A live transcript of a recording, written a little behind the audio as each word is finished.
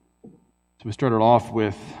So we started off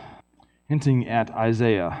with hinting at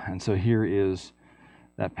Isaiah, and so here is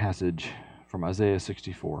that passage from Isaiah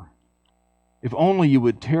 64. If only you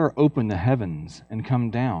would tear open the heavens and come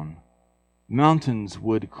down, mountains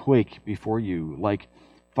would quake before you, like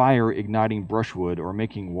fire igniting brushwood or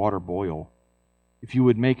making water boil. If you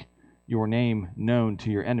would make your name known to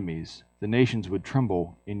your enemies, the nations would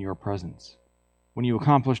tremble in your presence. When you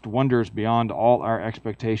accomplished wonders beyond all our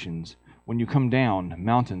expectations, when you come down,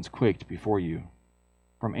 mountains quaked before you.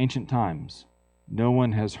 From ancient times, no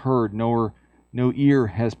one has heard, nor no ear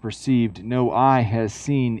has perceived, no eye has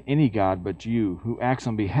seen any God but you, who acts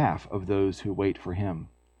on behalf of those who wait for him.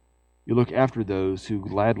 You look after those who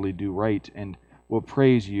gladly do right and will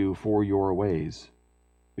praise you for your ways.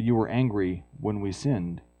 But you were angry when we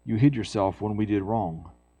sinned. You hid yourself when we did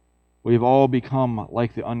wrong. We have all become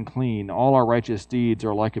like the unclean. All our righteous deeds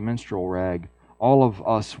are like a menstrual rag. All of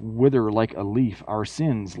us wither like a leaf. Our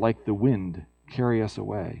sins, like the wind, carry us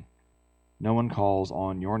away. No one calls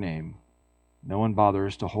on your name. No one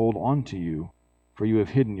bothers to hold on to you, for you have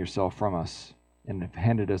hidden yourself from us and have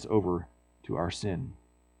handed us over to our sin.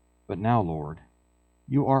 But now, Lord,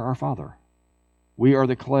 you are our Father. We are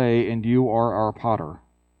the clay, and you are our potter.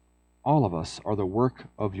 All of us are the work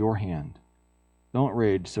of your hand. Don't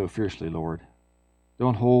rage so fiercely, Lord.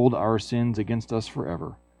 Don't hold our sins against us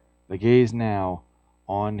forever, but gaze now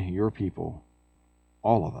on your people,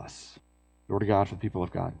 all of us. Lord God, for the people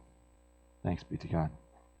of God. Thanks be to God.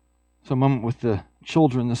 So a moment with the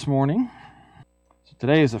children this morning. So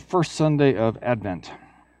today is the first Sunday of Advent.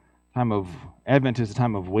 Advent is a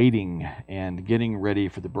time of waiting and getting ready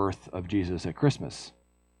for the birth of Jesus at Christmas.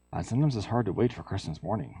 Sometimes it's hard to wait for Christmas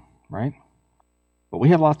morning, right? But we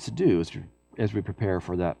have lots to do as we prepare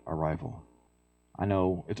for that arrival. I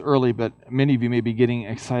know it's early, but many of you may be getting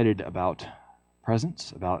excited about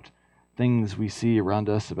presents, about things we see around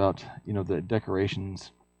us, about the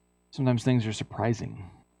decorations. Sometimes things are surprising.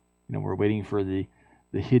 We're waiting for the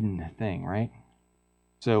hidden thing, right?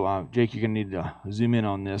 So, Jake, you're going to need to zoom in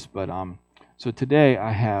on this. But so today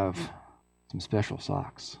I have some special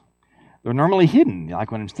socks. They're normally hidden.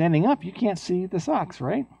 Like when I'm standing up, you can't see the socks,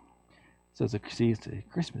 right? So it's a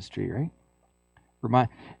Christmas tree, right?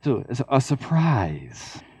 So it's a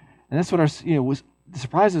surprise, and that's what the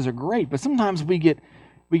surprises are great. But sometimes we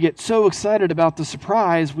get so excited about the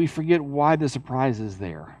surprise, we forget why the surprise is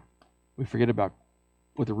there. We forget about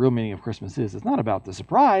what the real meaning of Christmas is. It's not about the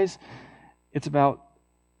surprise, it's about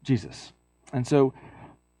Jesus. And so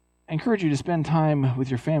I encourage you to spend time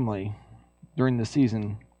with your family during the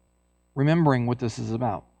season, remembering what this is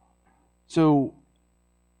about. So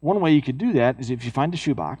one way you could do that is if you find a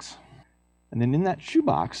shoebox, and then in that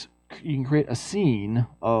shoebox, you can create a scene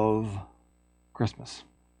of Christmas,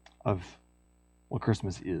 of what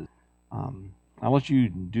Christmas is. I'll let you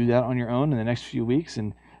do that on your own in the next few weeks,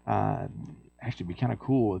 and actually be kind of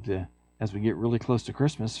cool as we get really close to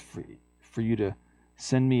Christmas for you to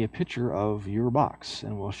send me a picture of your box,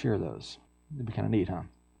 and we'll share those. It'd be kind of neat, huh?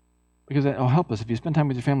 Because it'll help us if you spend time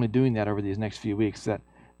with your family doing that over these next few weeks.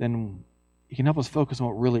 Then it can help us focus on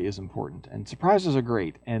what really is important. And surprises are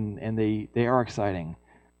great, and they are exciting,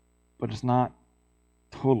 but it's not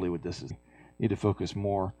totally what this is. You need to focus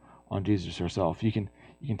more on Jesus herself. You can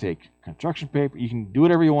take construction paper. You can do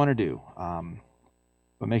whatever you want to do,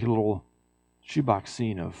 but make a little shoebox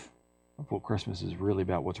scene of what Christmas is really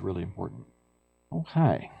about, what's really important.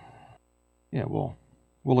 Okay. Yeah, we'll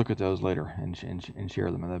look at those later and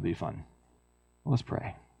share them, and that'd be fun. Well, let's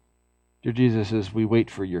pray. Dear Jesus, as we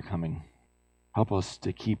wait for your coming, help us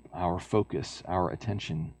to keep our focus, our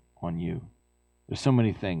attention on you. There's so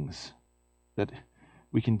many things that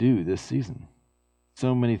we can do this season.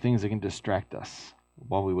 So many things that can distract us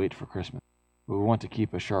while we wait for Christmas. But we want to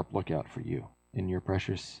keep a sharp lookout for you. In your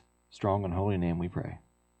precious, strong, and holy name we pray.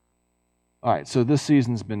 All right, so this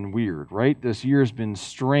season's been weird, right? This year's been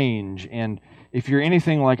strange, and if you're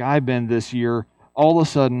anything like I've been this year, all of a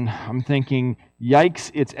sudden I'm thinking, yikes,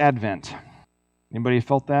 it's Advent. Anybody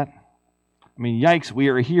felt that? I mean, yikes, we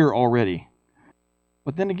are here already.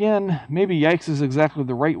 But then again, maybe yikes is exactly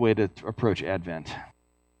the right way to approach Advent.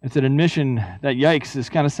 It's an admission that yikes is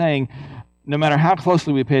kind of saying, no matter how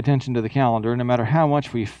closely we pay attention to the calendar, no matter how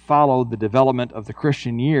much we follow the development of the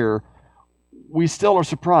Christian year, we still are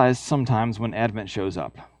surprised sometimes when Advent shows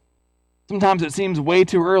up. Sometimes it seems way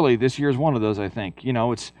too early. This year is one of those, I think.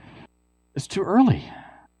 It's too early.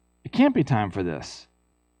 It can't be time for this.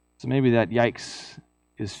 So maybe that yikes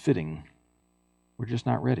is fitting. We're just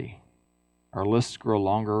not ready. Our lists grow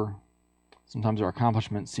longer. Sometimes our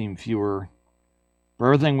accomplishments seem fewer.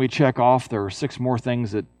 For everything we check off, there are 6 more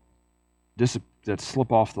things that that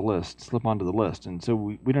slip onto the list. And so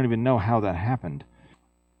we don't even know how that happened.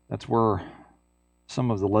 That's where some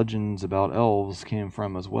of the legends about elves came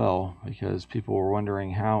from as well, because people were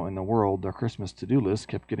wondering how in the world their Christmas to-do list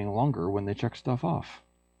kept getting longer when they checked stuff off.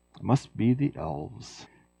 It must be the elves.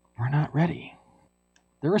 We're not ready.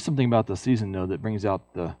 There is something about the season, though, that brings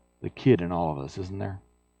out the kid in all of us, isn't there?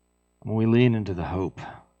 When we lean into the hope,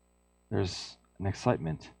 there's an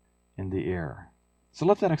excitement in the air. So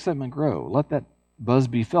let that excitement grow. Let that buzz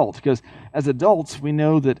be felt, because as adults, we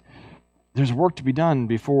know that there's work to be done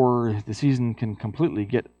before the season can completely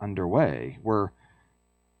get underway, where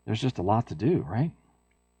there's just a lot to do, right?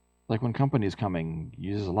 Like when company's coming,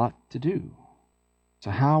 there's a lot to do.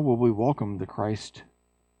 So how will we welcome the Christ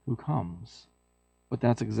who comes? But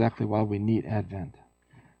that's exactly why we need Advent.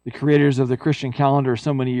 The creators of the Christian calendar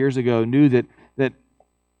so many years ago knew that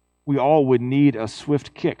we all would need a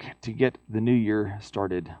swift kick to get the new year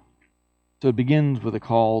started. So it begins with a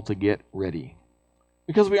call to get ready,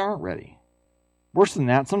 because we aren't ready. Worse than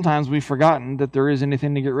that, sometimes we've forgotten that there is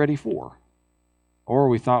anything to get ready for. Or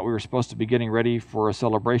we thought we were supposed to be getting ready for a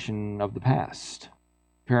celebration of the past,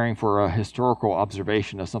 preparing for a historical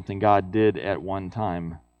observation of something God did at one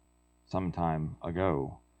time, some time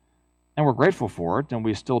ago. And we're grateful for it, and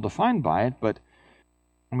we're still defined by it, but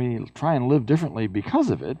we try and live differently because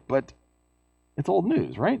of it, but it's old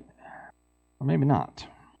news, right? Or maybe not.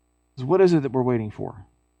 So what is it that we're waiting for?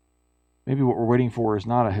 Maybe what we're waiting for is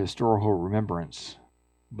not a historical remembrance,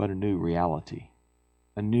 but a new reality,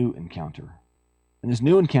 a new encounter. And this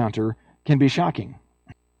new encounter can be shocking.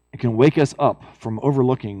 It can wake us up from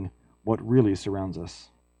overlooking what really surrounds us.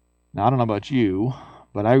 Now, I don't know about you,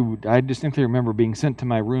 but I distinctly remember being sent to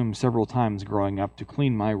my room several times growing up to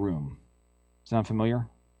clean my room. Sound familiar?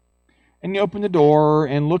 And you open the door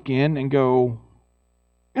and look in and go,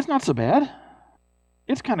 it's not so bad.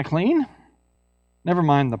 It's kind of clean. Never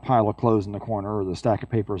mind the pile of clothes in the corner, or the stack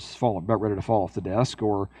of papers about ready to fall off the desk,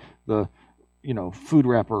 or the food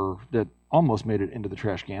wrapper that almost made it into the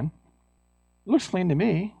trash can. It looks clean to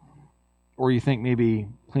me. Or you think maybe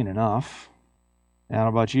clean enough. I don't know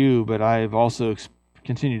about you, but I've also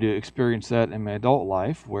continued to experience that in my adult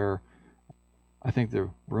life, where I think the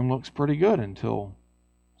room looks pretty good until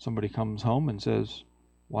somebody comes home and says,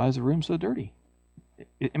 why is the room so dirty?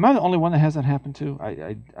 Am I the only one that has that happen to?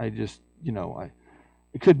 I just,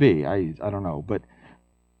 it could be. I don't know. But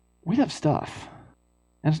we have stuff.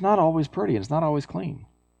 And it's not always pretty. And it's not always clean.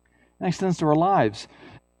 That extends to our lives.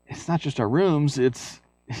 It's not just our rooms.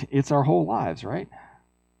 It's our whole lives, right?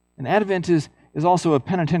 And Advent is also a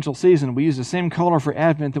penitential season. We use the same color for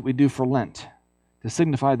Advent that we do for Lent to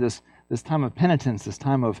signify this time of penitence, this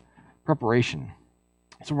time of preparation.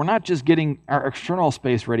 So we're not just getting our external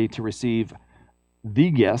space ready to receive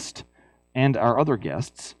the guest and our other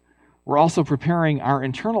guests. We're also preparing our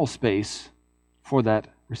internal space for that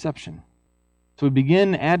reception. So we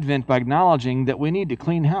begin Advent by acknowledging that we need to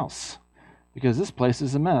clean house, because this place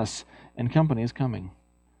is a mess and company is coming.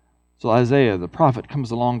 So Isaiah, the prophet,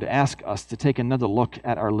 comes along to ask us to take another look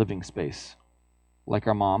at our living space. Like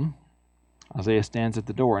our mom, Isaiah stands at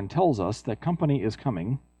the door and tells us that company is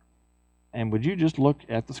coming, and would you just look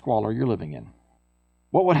at the squalor you're living in?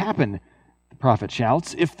 What would happen, the prophet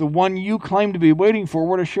shouts, if the one you claim to be waiting for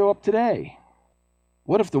were to show up today?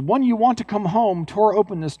 What if the one you want to come home tore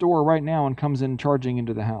open this door right now and comes in charging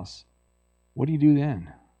into the house? What do you do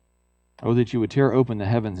then? Oh, that you would tear open the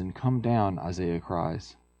heavens and come down, Isaiah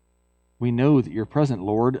cries. We know that you're present,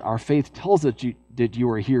 Lord. Our faith tells us that you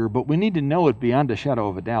are here, but we need to know it beyond a shadow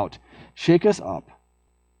of a doubt. Shake us up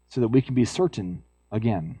so that we can be certain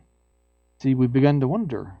again. See, we've begun to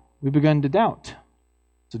wonder. We've begun to doubt.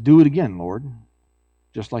 So do it again, Lord,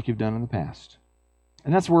 just like you've done in the past.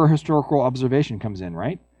 And that's where historical observation comes in,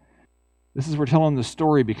 right? This is where telling the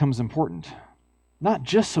story becomes important. Not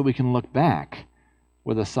just so we can look back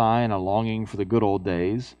with a sigh and a longing for the good old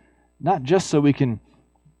days, not just so we can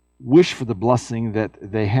wish for the blessing that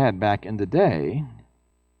they had back in the day,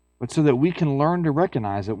 but so that we can learn to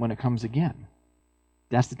recognize it when it comes again.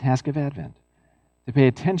 That's the task of Advent, to pay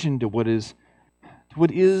attention to what is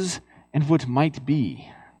and what might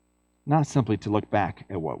be, not simply to look back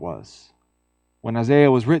at what was. When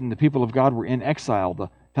Isaiah was written, the people of God were in exile. The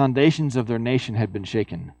foundations of their nation had been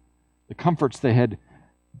shaken. The comforts they had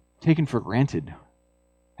taken for granted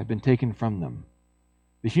had been taken from them.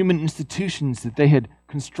 The human institutions that they had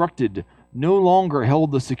constructed no longer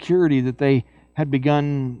held the security that they had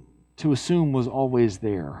begun to assume was always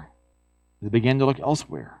there. They began to look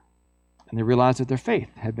elsewhere, and they realized that their faith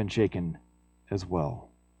had been shaken as well.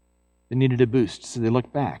 They needed a boost, so they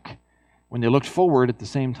looked back. When they looked forward at the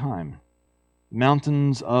same time,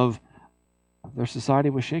 mountains of their society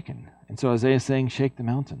was shaken. And so Isaiah is saying, shake the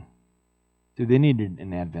mountain. See, they needed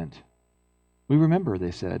an Advent. We remember,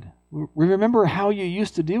 they said. We remember how you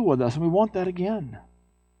used to deal with us, and we want that again.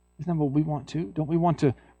 Isn't that what we want to? Don't we want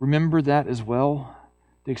to remember that as well?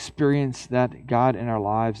 To experience that God in our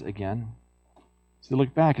lives again? So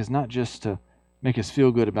look back is not just to make us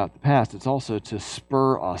feel good about the past, it's also to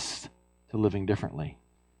spur us to living differently.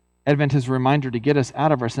 Advent is a reminder to get us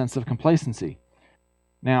out of our sense of complacency.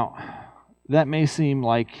 Now, that may seem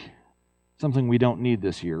like something we don't need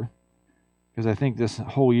this year, because I think this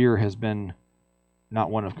whole year has been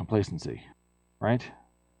not one of complacency, right?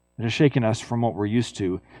 It has shaken us from what we're used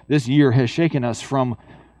to. This year has shaken us from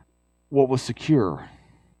what was secure,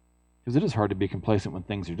 because it is hard to be complacent when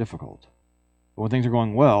things are difficult. But when things are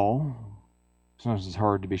going well, sometimes it's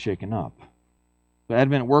hard to be shaken up. But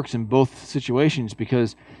Advent works in both situations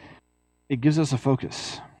because it gives us a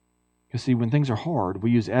focus. Because see, when things are hard,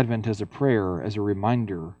 we use Advent as a prayer, as a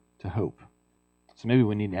reminder to hope. So maybe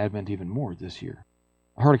we need Advent even more this year.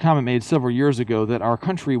 I heard a comment made several years ago that our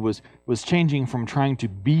country was changing from trying to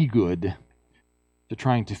be good to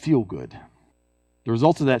trying to feel good. The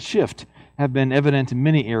results of that shift have been evident in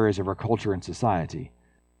many areas of our culture and society.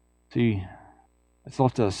 See, it's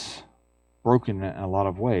left us broken in a lot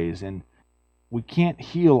of ways, and we can't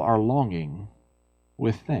heal our longing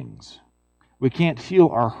with things. We can't heal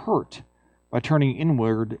our hurt by turning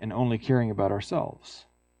inward and only caring about ourselves.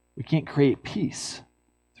 We can't create peace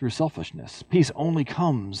through selfishness. Peace only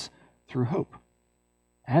comes through hope.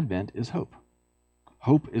 Advent is hope.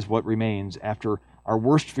 Hope is what remains after our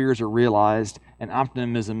worst fears are realized and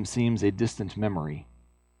optimism seems a distant memory.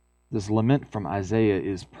 This lament from Isaiah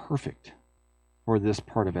is perfect for this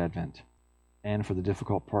part of Advent and for the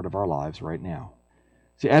difficult part of our lives right now.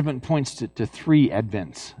 See, Advent points to three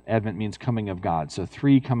Advents. Advent means coming of God, so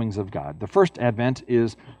three comings of God. The first Advent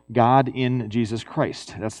is God in Jesus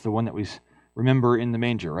Christ. That's the one that we remember in the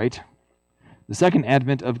manger, right? The second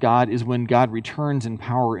Advent of God is when God returns in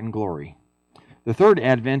power and glory. The third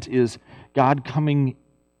Advent is God coming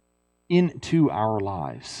into our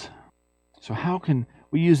lives. So how can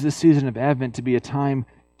we use this season of Advent to be a time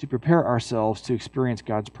to prepare ourselves to experience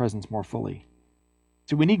God's presence more fully?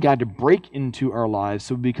 So we need God to break into our lives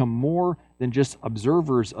so we become more than just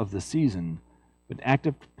observers of the season, but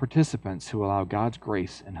active participants who allow God's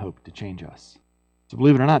grace and hope to change us. So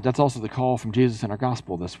believe it or not, that's also the call from Jesus in our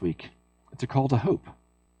gospel this week. It's a call to hope.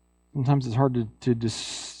 Sometimes it's hard to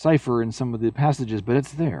decipher in some of the passages, but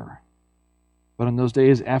it's there. But in those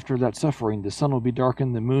days after that suffering, the sun will be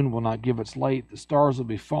darkened, the moon will not give its light, the stars will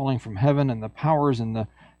be falling from heaven, and the powers in the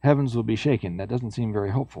heavens will be shaken. That doesn't seem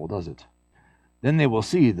very hopeful, does it? Then they will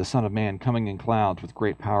see the Son of Man coming in clouds with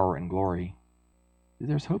great power and glory.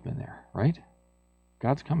 There's hope in there, right?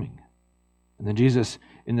 God's coming. And then Jesus,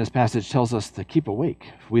 in this passage, tells us to keep awake.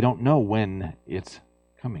 We don't know when it's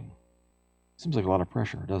coming. Seems like a lot of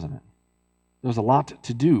pressure, doesn't it? There's a lot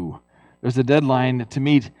to do. There's a deadline to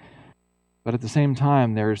meet. But at the same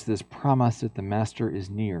time, there's this promise that the Master is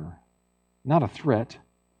near. Not a threat,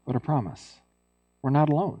 but a promise. We're not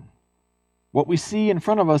alone. What we see in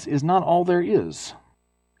front of us is not all there is.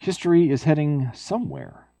 History is heading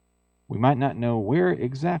somewhere. We might not know where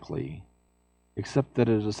exactly, except that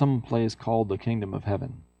it is some place called the kingdom of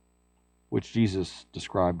heaven, which Jesus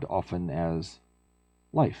described often as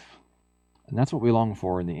life. And that's what we long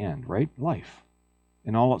for in the end, right? Life.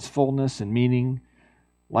 In all its fullness and meaning,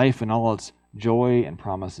 life in all its joy and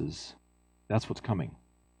promises. That's what's coming.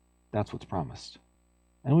 That's what's promised.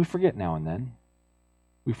 And we forget now and then.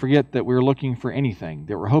 We forget that we're looking for anything,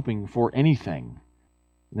 that we're hoping for anything.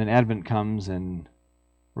 And then Advent comes and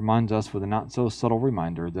reminds us with a not so subtle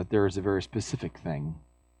reminder that there is a very specific thing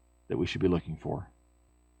that we should be looking for.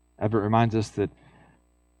 Advent reminds us that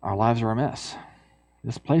our lives are a mess.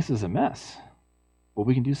 This place is a mess. But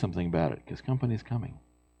we can do something about it because company's coming.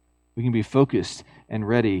 We can be focused and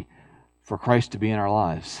ready for Christ to be in our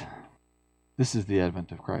lives. This is the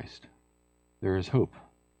Advent of Christ. There is hope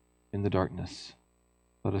in the darkness.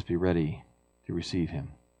 Let us be ready to receive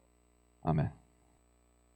him. Amen.